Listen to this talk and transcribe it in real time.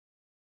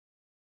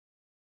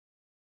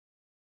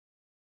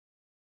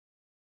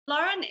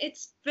Lauren,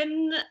 it's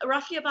been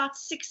roughly about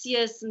 6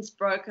 years since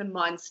Broken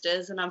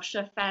Monsters, and I'm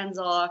sure fans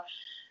are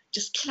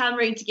just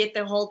clamoring to get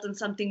their hold on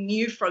something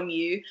new from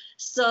you.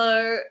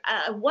 So,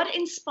 what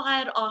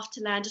inspired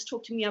Afterland? Just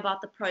talk to me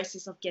about the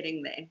process of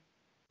getting there.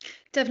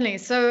 Definitely.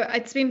 So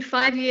it's been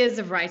 5 years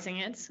of writing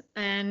it,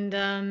 and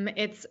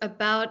it's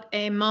about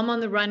a mom on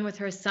the run with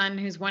her son,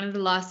 who's one of the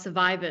last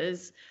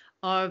survivors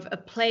of a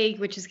plague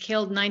which has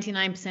killed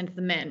 99% of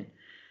the men.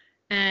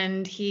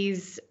 And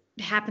he's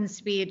happens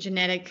to be a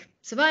genetic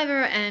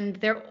survivor, and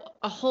there are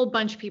a whole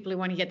bunch of people who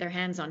want to get their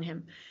hands on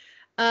him.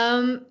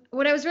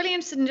 What I was really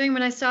interested in doing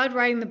when I started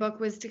writing the book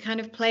was to kind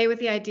of play with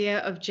the idea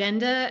of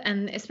gender,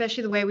 and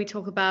especially the way we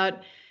talk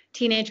about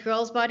teenage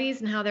girls' bodies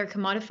and how they're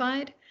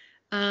commodified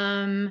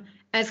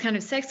as kind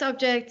of sex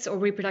objects or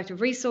reproductive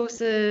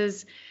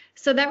resources.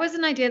 So that was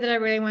an idea that I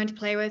really wanted to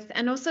play with,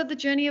 and also the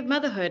journey of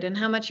motherhood and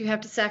how much you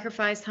have to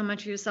sacrifice, how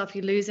much of yourself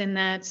you lose in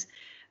that,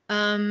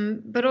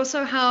 but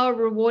also how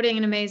rewarding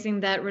and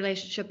amazing that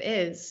relationship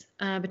is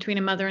between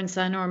a mother and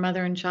son or a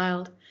mother and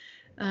child.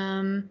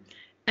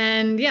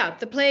 And yeah,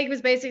 the plague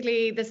was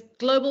basically, this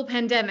global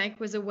pandemic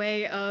was a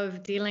way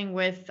of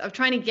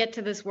trying to get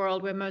to this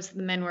world where most of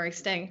the men were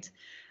extinct.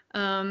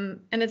 And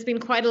it's been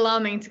quite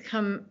alarming to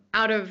come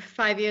out of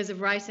 5 years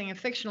of writing a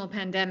fictional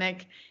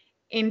pandemic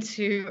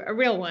into a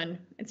real one.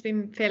 It's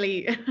been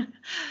fairly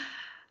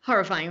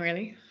horrifying,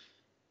 really.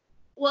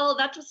 Well,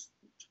 that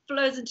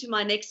flows into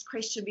my next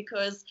question,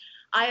 because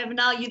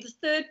you're the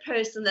third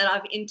person that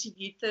I've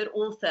interviewed, third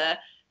author,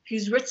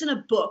 who's written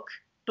a book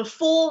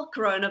before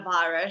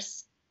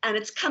coronavirus, and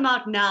it's come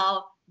out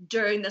now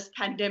during this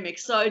pandemic.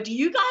 So do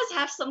you guys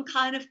have some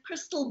kind of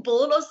crystal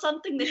ball or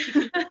something that you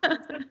can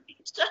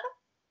future?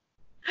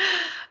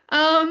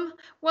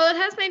 Well, it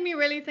has made me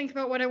really think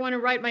about what I want to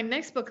write my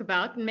next book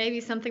about, and maybe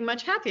something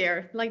much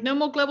happier, like no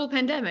more global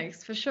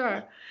pandemics, for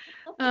sure.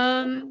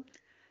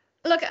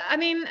 Look, I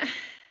mean,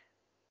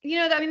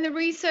 the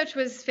research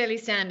was fairly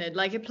standard.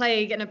 Like, a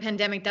plague and a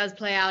pandemic does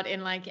play out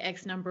in like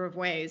X number of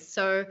ways.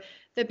 So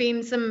there've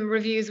been some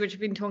reviews which have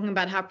been talking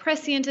about how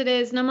prescient it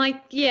is. And I'm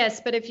like,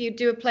 yes, but if you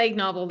do a plague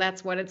novel,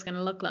 that's what it's going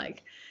to look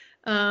like.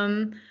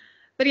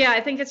 But yeah,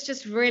 I think it's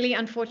just really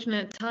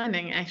unfortunate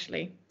timing,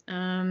 actually.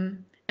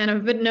 And I'm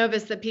a bit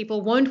nervous that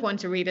people won't want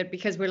to read it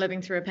because we're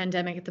living through a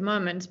pandemic at the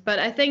moment. But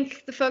I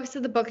think the focus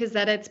of the book is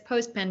that it's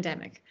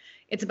post-pandemic.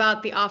 It's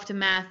about the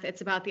aftermath.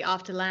 It's about the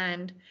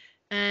afterland.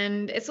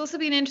 And it's also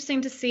been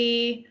interesting to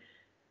see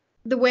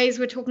the ways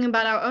we're talking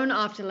about our own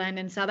afterland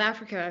in South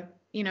Africa,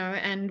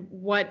 and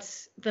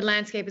what the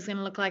landscape is going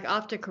to look like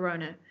after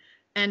Corona,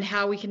 and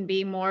how we can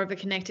be more of a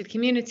connected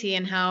community,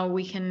 and how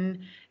we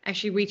can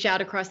actually reach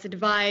out across the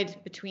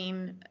divide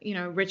between,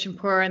 rich and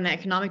poor, and the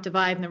economic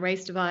divide and the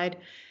race divide,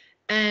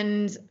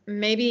 and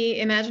maybe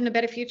imagine a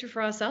better future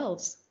for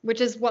ourselves, which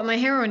is what my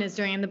heroine is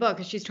doing in the book.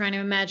 Is she's trying to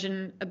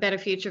imagine a better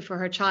future for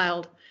her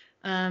child,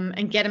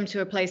 and get him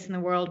to a place in the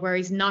world where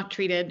he's not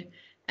treated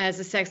as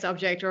a sex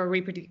object or a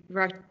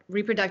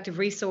reproductive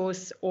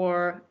resource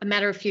or a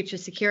matter of future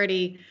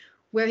security,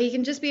 where he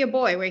can just be a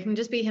boy, where he can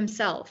just be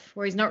himself,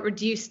 where he's not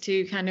reduced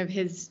to kind of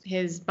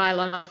his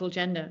biological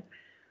gender.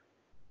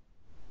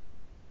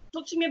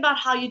 Talk to me about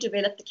how you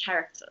develop the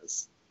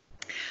characters.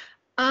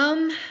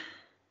 I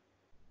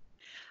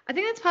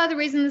think that's part of the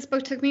reason this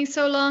book took me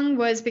so long,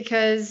 was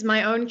because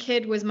my own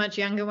kid was much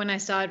younger when I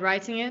started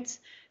writing it.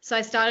 So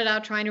I started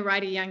out trying to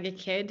write a younger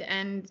kid,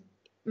 and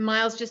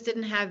Miles just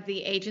didn't have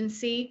the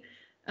agency,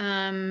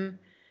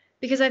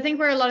 because I think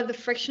where a lot of the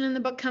friction in the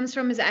book comes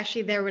from is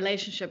actually their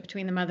relationship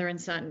between the mother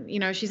and son.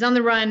 She's on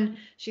the run.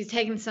 She's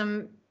taken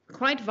some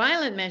quite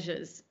violent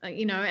measures,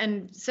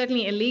 and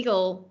certainly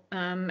illegal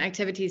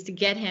activities to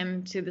get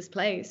him to this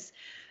place.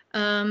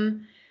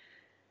 So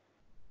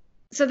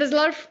there's a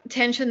lot of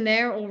tension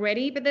there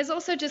already, but there's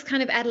also just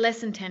kind of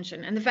adolescent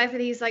tension. And the fact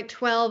that he's like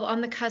 12, on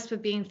the cusp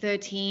of being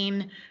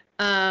 13,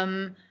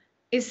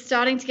 is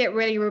starting to get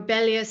really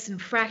rebellious and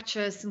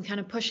fractious and kind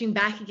of pushing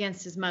back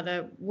against his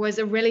mother, was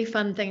a really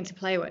fun thing to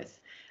play with.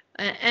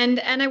 And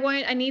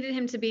I needed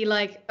him to be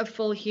like a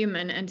full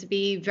human, and to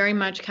be very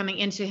much coming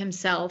into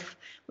himself,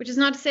 which is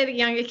not to say that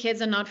younger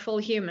kids are not full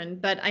human,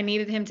 but I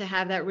needed him to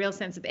have that real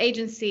sense of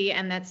agency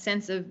and that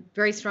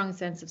very strong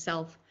sense of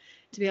self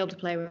to be able to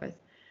play with.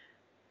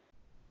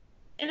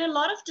 In a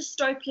lot of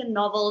dystopian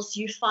novels,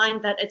 you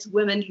find that it's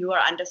women who are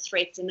under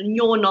threat, and in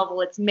your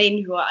novel, it's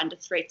men who are under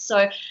threat.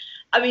 So,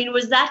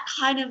 was that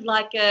kind of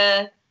like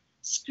a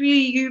screw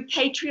you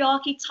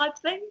patriarchy type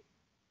thing?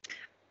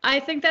 I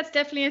think that's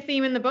definitely a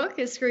theme in the book,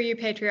 is screw you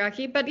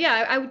patriarchy. But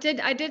yeah,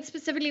 I did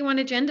specifically want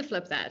to gender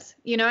flip that,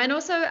 and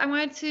also I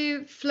wanted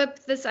to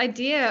flip this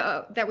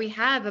idea that we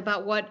have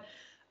about what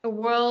a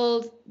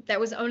world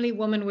that was only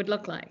women would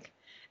look like.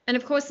 And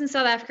of course, in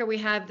South Africa, we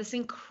have this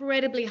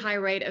incredibly high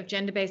rate of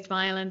gender-based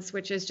violence,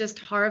 which is just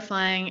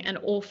horrifying and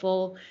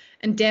awful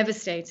and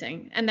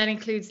devastating. And that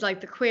includes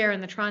like the queer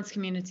and the trans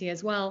community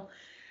as well.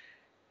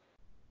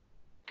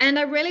 And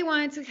I really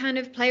wanted to kind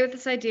of play with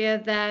this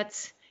idea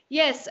that,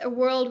 yes, a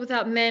world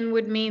without men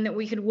would mean that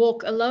we could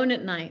walk alone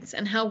at night.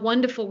 And how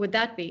wonderful would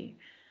that be?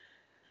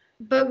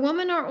 But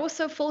women are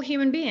also full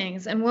human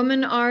beings, and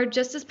women are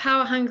just as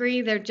power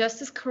hungry. They're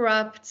just as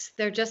corrupt.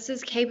 They're just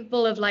as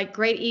capable of like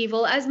great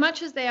evil as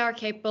much as they are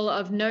capable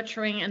of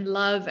nurturing and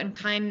love and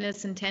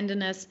kindness and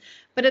tenderness.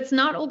 But it's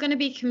not all going to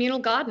be communal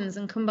gardens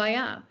and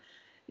kumbaya.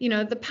 You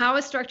know, the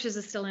power structures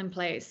are still in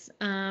place.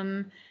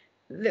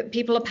 The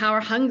people are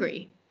power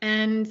hungry,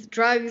 and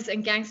drugs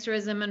and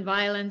gangsterism and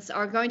violence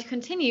are going to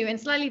continue in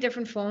slightly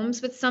different forms.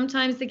 But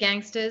sometimes the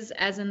gangsters,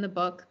 as in the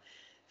book,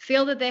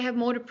 feel that they have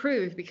more to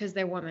prove because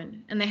they're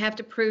women, and they have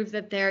to prove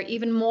that they're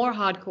even more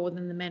hardcore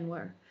than the men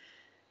were.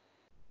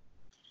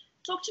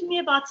 Talk to me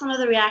about some of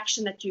the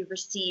reaction that you've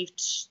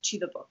received to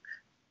the book.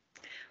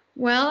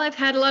 Well, I've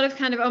had a lot of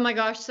kind of, oh my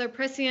gosh, so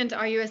prescient,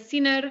 are you a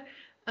sinner?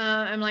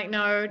 I'm like,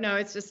 no,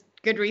 it's just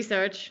good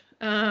research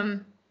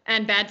and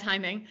bad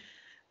timing.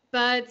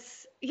 But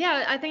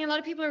yeah, I think a lot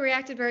of people have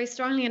reacted very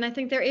strongly, and I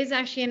think there is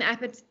actually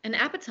an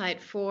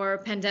appetite for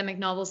pandemic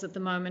novels at the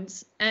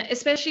moment,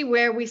 especially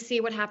where we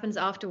see what happens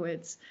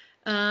afterwards.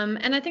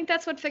 And I think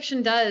that's what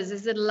fiction does,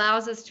 is it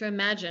allows us to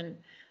imagine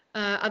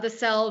other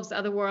selves,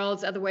 other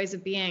worlds, other ways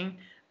of being.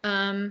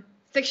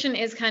 Fiction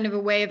is kind of a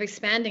way of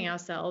expanding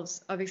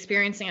ourselves, of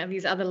experiencing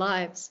these other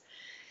lives.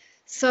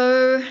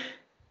 So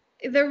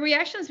the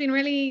reaction has been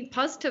really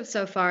positive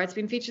so far. It's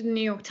been featured in the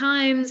New York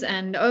Times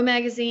and O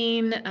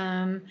Magazine.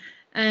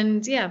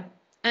 And yeah,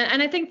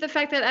 and I think the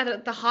fact that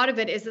at the heart of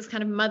it is this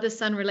kind of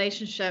mother-son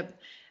relationship,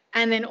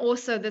 and then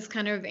also this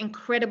kind of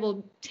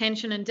incredible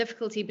tension and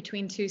difficulty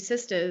between two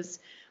sisters,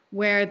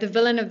 where the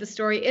villain of the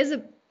story is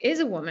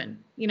a woman.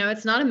 You know,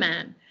 it's not a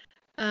man.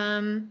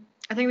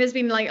 I think there's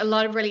been like a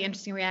lot of really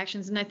interesting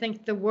reactions, and I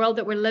think the world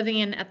that we're living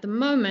in at the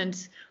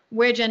moment,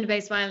 where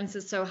gender-based violence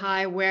is so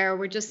high, where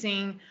we're just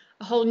seeing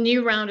a whole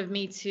new round of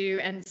Me Too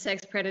and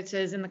sex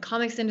predators in the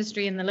comics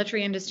industry and the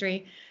literary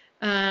industry.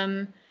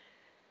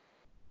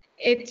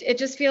 It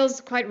just feels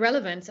quite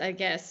relevant, I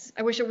guess.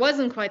 I wish it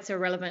wasn't quite so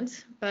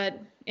relevant, but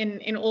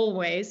in all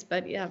ways,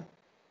 but yeah.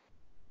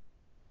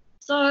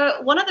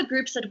 So one of the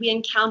groups that we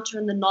encounter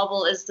in the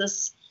novel is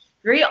this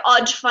very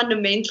odd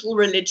fundamental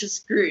religious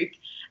group.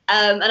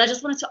 And I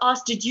just wanted to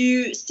ask, did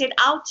you set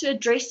out to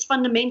address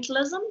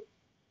fundamentalism?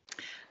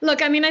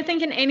 Look, I mean, I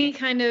think in any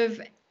kind of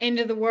end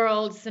of the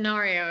world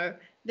scenario,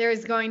 there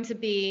is going to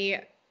be,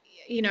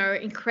 you know,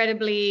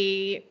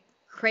 incredibly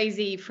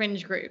crazy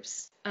fringe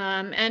groups.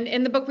 And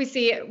in the book, we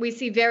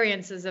see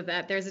variances of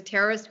that. There's a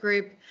terrorist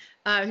group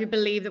who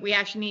believe that we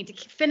actually need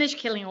to finish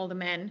killing all the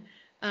men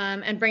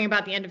and bring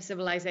about the end of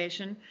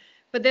civilization.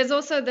 But there's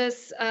also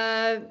this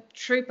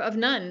troop of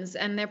nuns,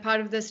 and they're part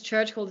of this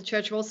church called the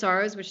Church of All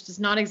Sorrows, which does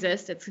not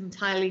exist. It's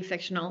entirely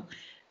fictional.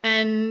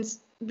 And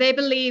they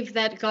believe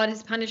that God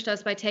has punished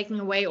us by taking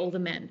away all the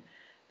men.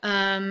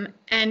 And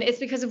it's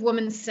because of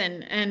woman's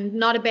sin and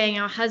not obeying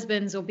our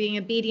husbands or being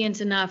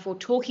obedient enough or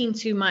talking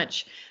too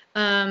much.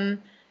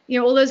 You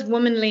know, all those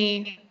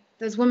womanly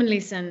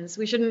sins.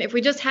 We shouldn't, if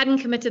we just hadn't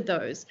committed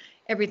those,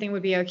 everything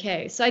would be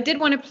okay. So I did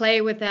want to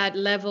play with that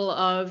level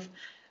of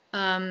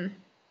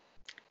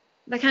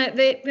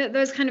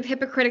those kind of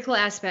hypocritical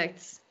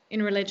aspects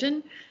in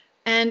religion,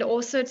 and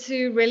also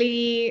to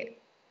really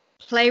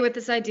play with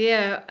this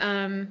idea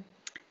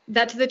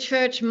that to the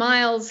church,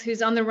 Miles,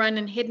 who's on the run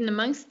and hidden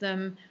amongst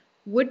them,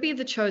 would be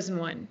the chosen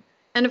one.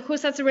 And of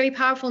course, that's a really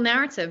powerful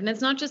narrative. And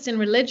it's not just in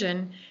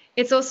religion,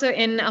 it's also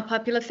in our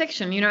popular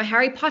fiction. You know,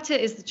 Harry Potter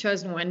is the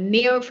chosen one.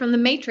 Neo from The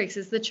Matrix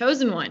is the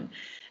chosen one.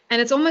 And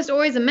it's almost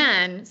always a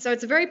man. So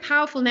it's a very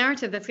powerful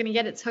narrative that's going to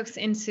get its hooks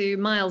into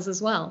Miles as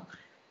well.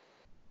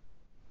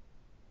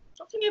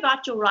 Talk to me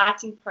about your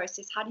writing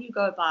process. How do you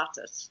go about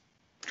it?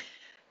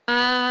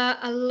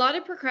 A lot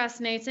of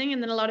procrastinating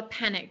and then a lot of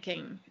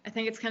panicking. I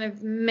think it's kind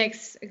of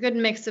a good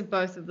mix of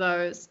both of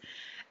those.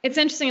 It's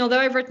interesting, although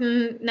I've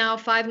written now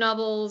 5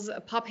 novels,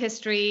 a pop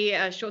history,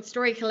 a short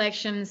story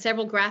collection,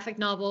 several graphic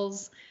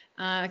novels,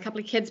 a couple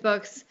of kids'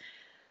 books,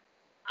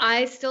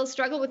 I still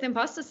struggle with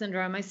imposter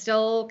syndrome. I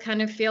still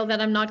kind of feel that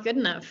I'm not good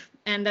enough.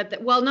 And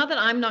that, well, not that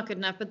I'm not good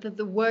enough, but that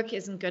the work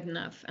isn't good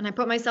enough. And I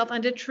put myself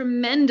under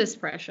tremendous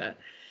pressure.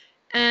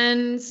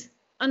 And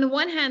on the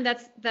one hand,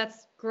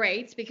 that's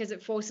great because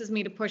it forces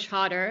me to push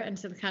harder and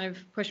to kind of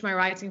push my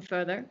writing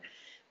further.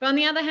 But on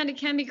the other hand, it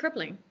can be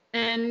crippling.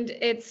 And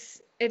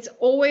it's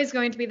always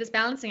going to be this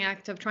balancing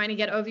act of trying to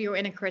get over your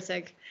inner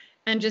critic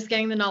and just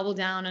getting the novel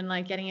down and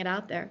like getting it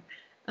out there.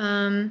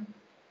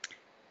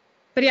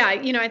 But yeah,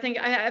 you know, I think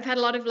I've had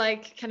a lot of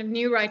like kind of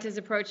new writers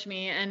approach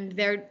me, and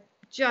they're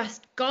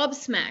just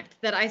gobsmacked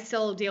that I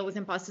still deal with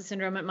imposter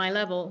syndrome at my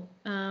level.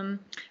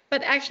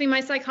 But actually,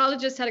 my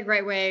psychologist had a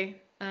great way.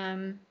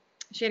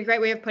 She had a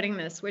great way of putting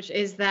this, which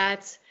is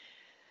that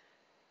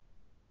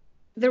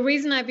the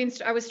reason I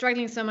was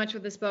struggling so much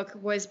with this book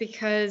was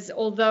because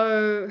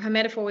although her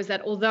metaphor was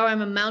that although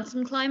I'm a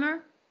mountain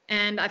climber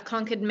and I've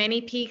conquered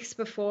many peaks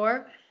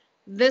before,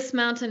 this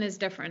mountain is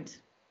different.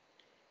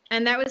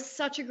 And that was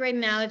such a great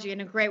analogy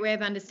and a great way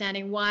of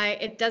understanding why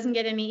it doesn't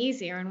get any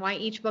easier and why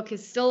each book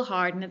is still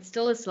hard and it's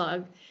still a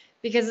slug,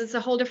 because it's a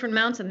whole different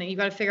mountain that you've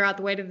got to figure out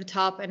the way to the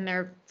top, and there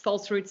are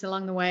false routes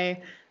along the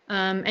way.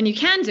 And you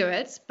can do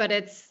it, but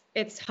it's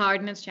it's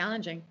hard and it's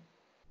challenging.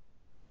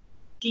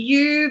 Do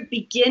you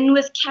begin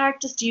with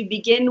characters? Do you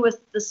begin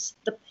with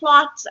the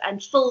plot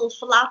and fill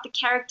out the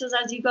characters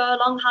as you go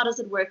along? How does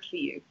it work for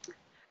you?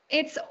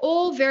 It's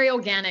all very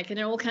organic and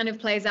it all kind of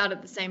plays out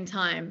at the same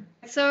time.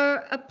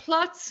 So a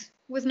plot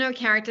with no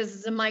characters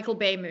is a Michael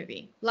Bay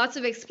movie. Lots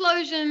of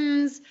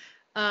explosions,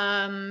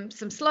 some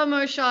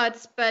slow-mo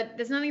shots, but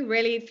there's nothing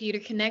really for you to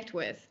connect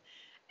with.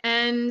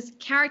 And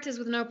characters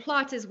with no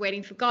plot is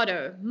Waiting for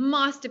Godot,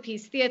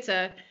 masterpiece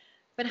theater.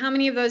 But how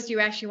many of those do you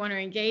actually want to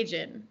engage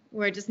in,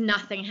 where just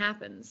nothing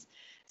happens?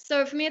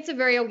 So for me, it's a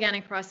very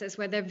organic process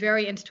where they're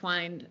very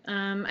intertwined.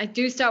 I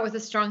do start with a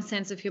strong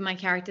sense of who my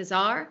characters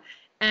are,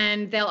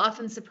 and they'll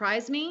often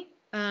surprise me.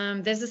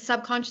 There's a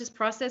subconscious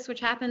process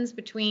which happens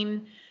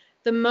between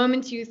the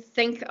moment you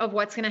think of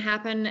what's going to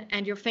happen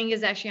and your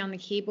fingers actually on the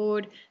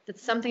keyboard, that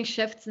something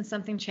shifts and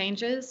something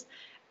changes.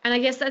 And I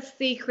guess that's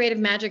the creative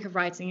magic of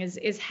writing,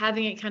 is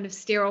having it kind of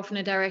steer off in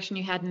a direction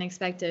you hadn't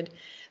expected.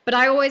 But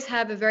I always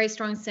have a very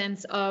strong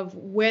sense of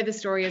where the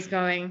story is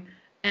going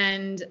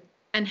and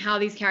how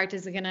these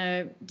characters are going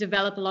to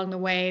develop along the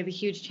way, the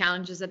huge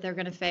challenges that they're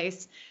going to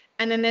face.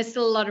 And then there's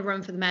still a lot of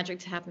room for the magic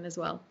to happen as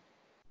well.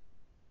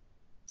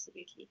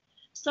 Absolutely.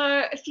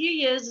 So a few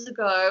years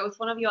ago, with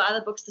one of your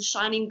other books, The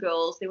Shining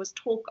Girls, there was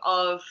talk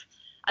of,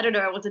 I don't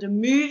know, was it a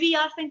movie,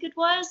 I think it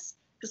was?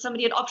 Because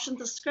somebody had optioned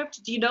the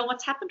script. Do you know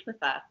what's happened with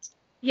that?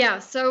 Yeah,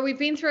 so we've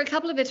been through a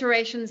couple of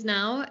iterations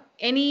now.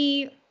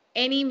 Any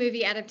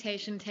movie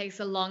adaptation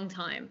takes a long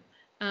time.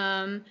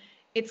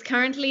 It's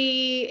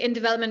currently in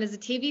development as a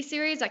TV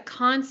series. I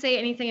can't say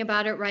anything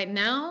about it right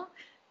now.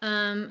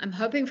 I'm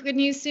hoping for good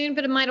news soon,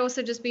 but it might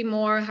also just be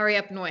more hurry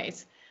up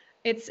noise.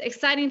 It's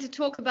exciting to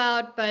talk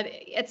about, but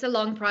it's a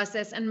long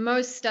process, and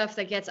most stuff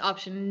that gets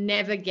optioned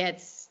never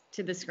gets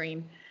to the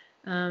screen.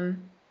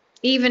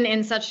 Even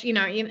in such,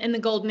 in the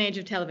golden age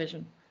of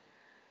television.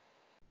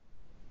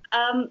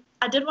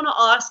 I did want to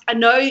ask, I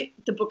know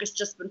the book has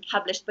just been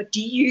published, but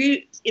do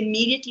you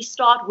immediately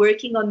start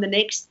working on the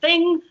next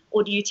thing,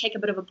 or do you take a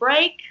bit of a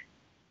break?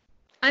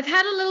 I've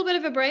had a little bit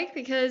of a break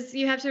because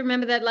you have to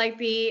remember that like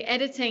the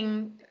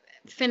editing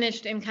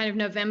finished in kind of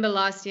November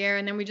last year,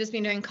 and then we've just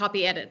been doing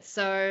copy edits.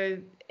 So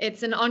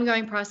it's an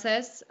ongoing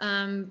process,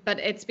 but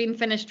it's been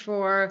finished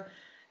for,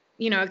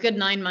 a good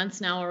 9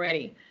 months now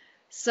already.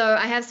 So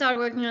I have started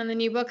working on the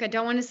new book. I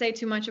don't want to say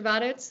too much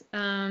about it.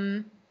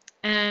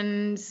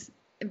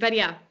 But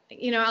yeah,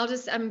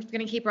 I'm going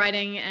to keep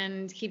writing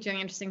and keep doing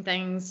interesting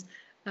things.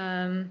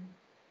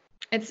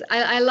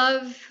 I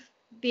love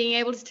being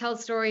able to tell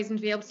stories and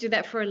to be able to do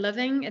that for a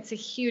living. It's a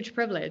huge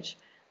privilege.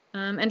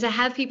 And to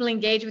have people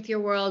engage with your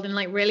world and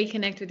like really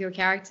connect with your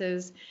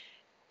characters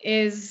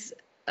is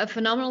a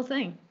phenomenal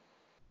thing.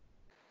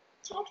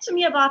 Talk to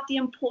me about the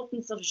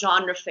importance of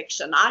genre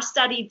fiction. I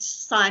studied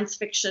science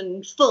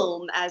fiction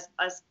film as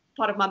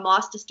part of my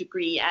master's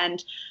degree,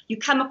 and you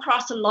come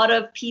across a lot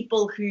of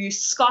people who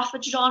scoff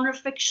at genre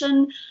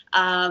fiction.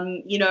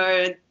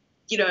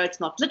 It's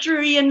not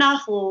literary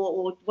enough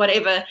or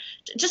whatever.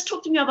 Just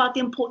talk to me about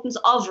the importance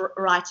of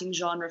writing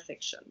genre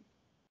fiction.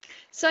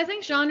 So I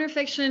think genre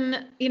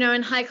fiction,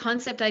 and high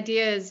concept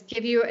ideas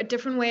give you a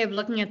different way of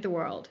looking at the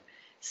world.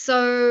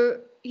 So,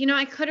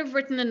 I could have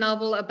written a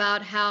novel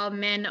about how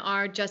men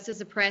are just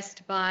as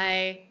oppressed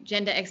by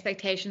gender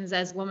expectations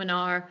as women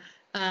are,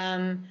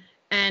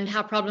 and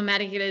how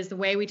problematic it is the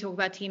way we talk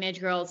about teenage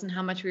girls and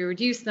how much we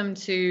reduce them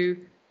to,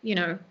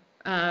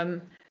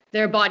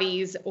 their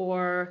bodies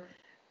or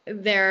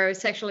their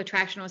sexual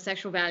attraction or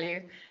sexual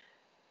value.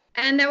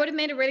 And that would have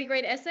made a really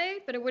great essay,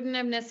 but it wouldn't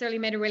have necessarily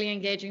made a really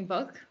engaging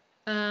book.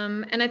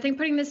 And I think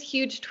putting this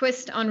huge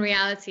twist on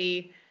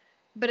reality,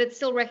 but it's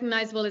still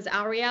recognizable as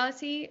our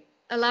reality,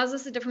 allows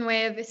us a different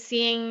way of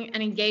seeing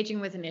and engaging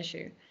with an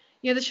issue.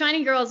 The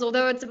Shining Girls,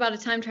 although it's about a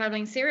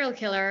time-traveling serial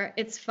killer,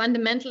 it's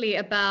fundamentally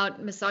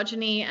about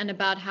misogyny and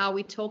about how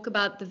we talk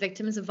about the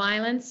victims of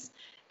violence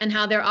and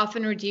how they're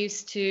often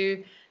reduced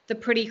to the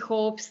pretty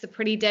corpse, the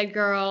pretty dead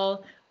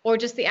girl, or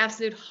just the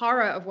absolute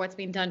horror of what's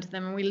been done to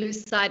them, and we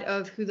lose sight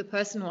of who the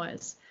person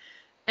was.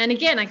 And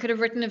again, I could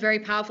have written a very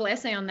powerful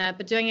essay on that,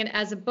 but doing it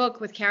as a book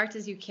with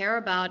characters you care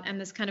about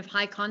and this kind of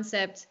high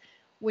concept,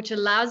 which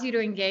allows you to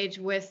engage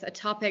with a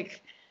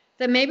topic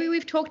that maybe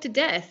we've talked to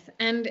death,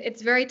 and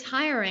it's very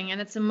tiring and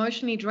it's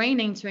emotionally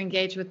draining to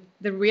engage with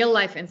the real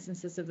life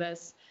instances of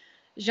this.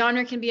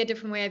 Genre can be a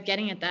different way of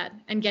getting at that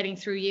and getting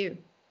through you.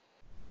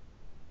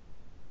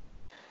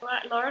 All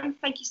right, Lauren,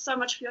 thank you so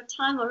much for your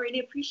time. I really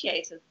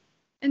appreciate it.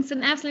 It's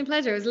an absolute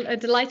pleasure. It was a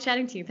delight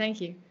chatting to you.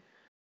 Thank you.